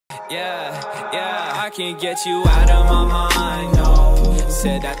Yeah, I can't get you out of my mind, no.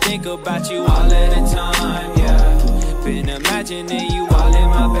 Said I think about you all of the time, yeah. Been imagining you all in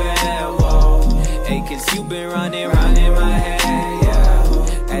my bed, whoa. Hey, cause you been running round in my head,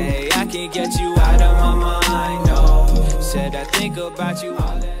 yeah. Hey, I can't get you out of my mind, no. Said I think about you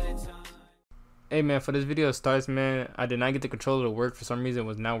all of the time. Hey man, for this video starts, man, I did not get the controller to work for some reason. It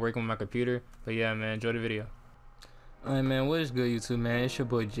was not working with my computer. But yeah, man, enjoy the video. Alright man, what is good YouTube, man? It's your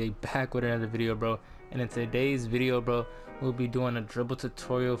boy Jay back with another video, bro. And in today's video, bro, we'll be doing a dribble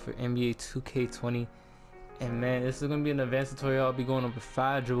tutorial for NBA 2K20. And man, this is gonna be an advanced tutorial. I'll be going over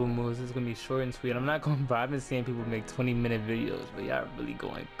 5 dribble moves. This is gonna be short and sweet. I'm not gonna, bro, I've been seeing people make 20-minute videos, but y'all really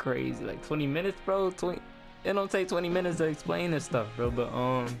going crazy. Like 20 minutes, bro. It don't take 20 minutes to explain this stuff, bro. But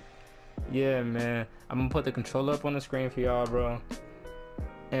yeah, man, I'm gonna put the controller up on the screen for y'all, bro,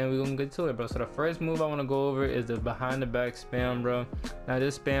 and we're gonna get to it, bro. So the first move I want to go over is the behind the back spam, bro. Now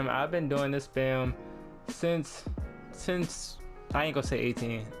this spam, I've been doing this spam since I ain't gonna say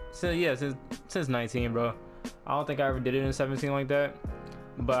 18, since 19, bro. I don't think I ever did it in 17 like that,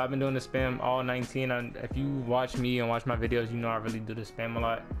 but I've been doing the spam all 19. And if you watch me and watch my videos, you know I really do the spam a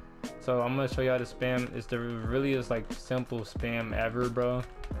lot. So I'm gonna show y'all the spam. It's the really is like simple spam ever, bro,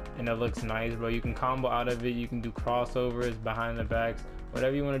 and it looks nice, bro. You can combo out of it, you can do crossovers, behind the backs,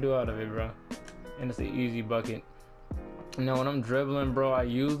 whatever you want to do out of it, bro, and it's an easy bucket. Now when I'm dribbling, bro, I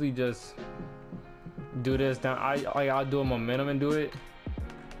usually just do this down. I'll do a momentum and do it,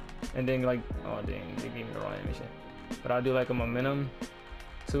 and then like, oh dang, they gave me the wrong animation, but I'll do like a momentum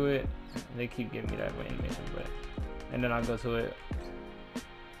to it. They keep giving me that animation, but and then I'll go to it.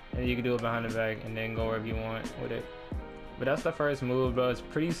 And you can do it behind the back and then go wherever you want with it. But that's the first move, bro. It's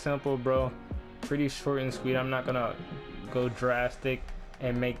pretty simple, bro. Pretty short and sweet. I'm not gonna go drastic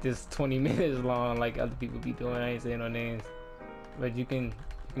and make this 20 minutes long like other people be doing. I ain't saying no names. But you can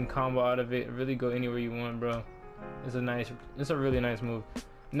combo out of it. Really go anywhere you want, bro. It's a really nice move.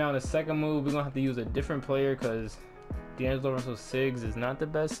 Now the second move, we're gonna have to use a different player because D'Angelo Russell Siggs is not the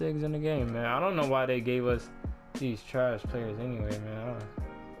best Siggs in the game, man. I don't know why they gave us these trash players anyway, man.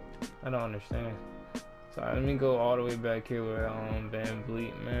 I don't understand. So let me go all the way back here with Van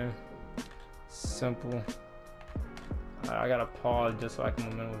Vliet, man. Simple. I gotta pause just so I can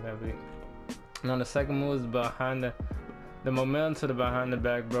momentum with Van Vliet. Now the second move is behind the momentum to the behind the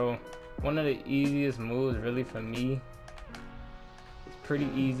back, bro. One of the easiest moves really for me. It's pretty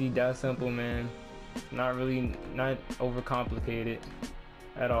easy, that simple, man. Not overcomplicated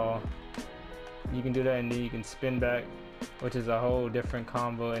at all. You can do that and then you can spin back, which is a whole different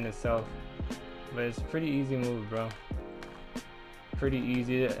combo in itself. But it's a pretty easy move, bro. Pretty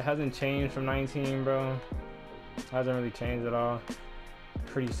easy. It hasn't changed from 19, bro. Hasn't really changed at all.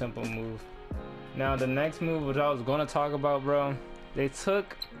 Pretty simple move. Now the next move, which I was gonna talk about, bro, they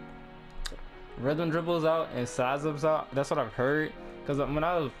took rhythm dribbles out and size ups out. That's what I've heard. Because when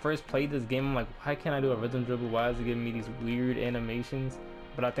I first played this game, I'm like, why can't I do a rhythm dribble? Why is it giving me these weird animations?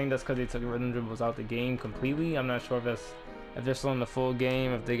 But I think that's because they took rhythm dribbles out the game completely. I'm not sure if they're still in the full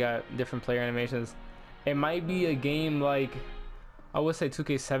game, if they got different player animations. It might be a game like, I would say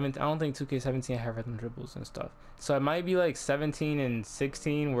 2K17. I don't think 2K17 have rhythm dribbles and stuff. So it might be like 17 and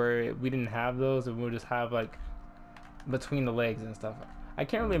 16 where we didn't have those, and we'll just have like between the legs and stuff. I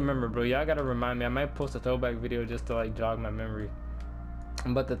can't really remember, bro. Y'all gotta remind me. I might post a throwback video just to like jog my memory.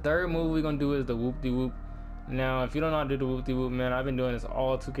 But the third move we're gonna do is the whoop-de-whoop. Now if you don't know how to do the whoop-de-whoop, man, I've been doing this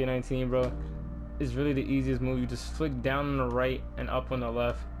all 2K19, bro. It's really the easiest move. You just flick down on the right and up on the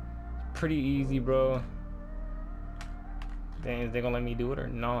left. Pretty easy, bro. Dang, is they gonna let me do it or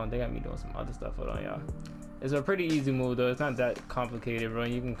no? They got me doing some other stuff. Hold on, y'all. It's a pretty easy move though. It's not that complicated, bro.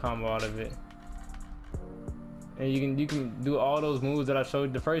 You can combo out of it, and you can do all those moves that I showed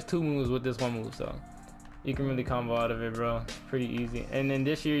you. The first 2 moves with this one move, so you can really combo out of it, bro. Pretty easy. And then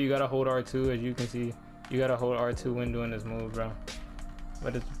this year you gotta hold R2, as you can see. You gotta hold R2 when doing this move, bro.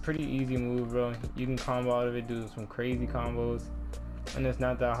 But it's a pretty easy move, bro. You can combo out of it, do some crazy combos, and it's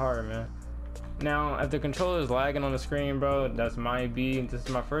not that hard, man. Now, if the controller is lagging on the screen, bro, that's my B. This is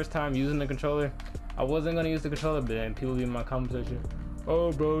my first time using the controller. I wasn't gonna use the controller, but then people be in my comment section,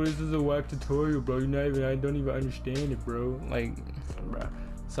 oh, bro, this is a whack tutorial, bro. I don't even understand it, bro. Like, bro.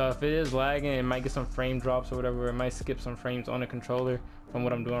 So if it is lagging, it might get some frame drops or whatever. It might skip some frames on the controller from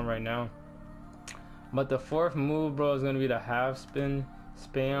what I'm doing right now. But the fourth move, bro, is gonna be the half spin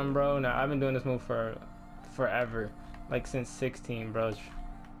spam, bro. Now I've been doing this move for forever, like since 16, bro. It's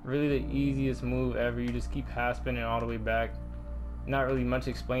really the easiest move ever. You just keep half spinning all the way back. Not really much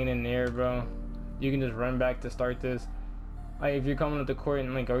explaining there, bro. You can just run back to start this. Like if you're coming up the court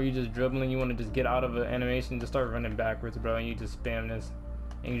and like, or you just dribbling, you want to just get out of an animation, just start running backwards, bro, and you just spam this.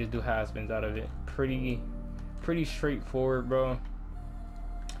 and you just do half spins out of it. Pretty straightforward, bro.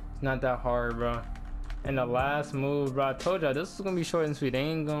 It's not that hard, bro. And the last move, bro, I told y'all this is gonna be short and sweet. I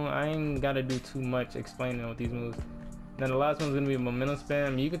ain't gotta do too much explaining with these moves. Then the last one's gonna be a momentum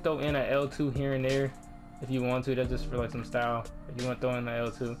spam. You can throw in a L2 here and there if you want to. That's just for like some style. If you want to throw in a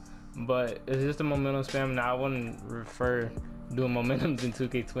L2, but it's just a momentum spam. Now I wouldn't refer doing momentums in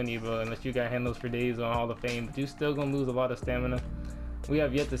 2K20, bro, unless you got handles for days on Hall of Fame. But you still gonna lose a lot of stamina. We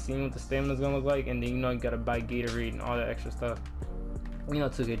have yet to see what the stamina's gonna look like, and then you gotta buy Gatorade and all that extra stuff.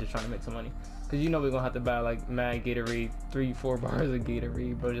 2K just trying to make some money. Cause we're gonna have to buy like mad Gatorade, 3-4 bars of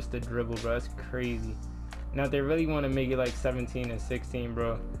Gatorade, bro, just to dribble, bro. That's crazy. Now if they really want to make it like 17 and 16,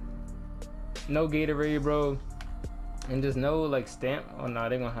 bro, no Gatorade, bro, and just no like stamp. Oh no,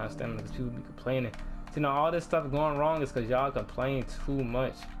 they gonna have stamina because people be complaining. So now all this stuff going wrong is because y'all complain too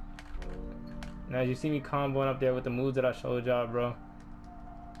much. Now as you see me comboing up there with the moves that I showed y'all, bro,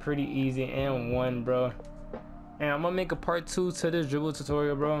 pretty easy and one, bro. And I'm gonna make a part 2 to this dribble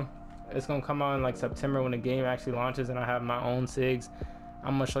tutorial, bro. It's gonna come out in like September when the game actually launches and I have my own SIGs.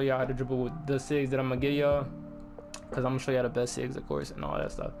 I'm gonna show y'all how to dribble with the SIGs that I'm gonna give y'all, because I'm gonna show y'all the best SIGs, of course, and all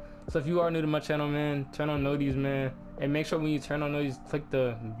that stuff. So if you are new to my channel, man, turn on noties, man, and make sure when you turn on noties, click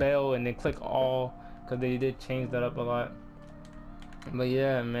the bell and then click all, because they did change that up a lot. But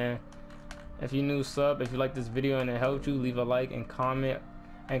yeah, man, if you're new, sub. If you like this video and it helped you, leave a like and comment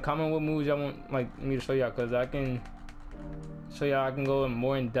what moves y'all want like me to show y'all, because I can show y'all, I can go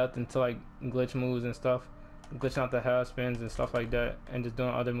more in depth into like glitch moves and stuff, glitching out the half spins and stuff like that, and just doing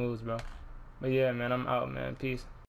other moves, bro. But yeah, man, I'm out, man. Peace.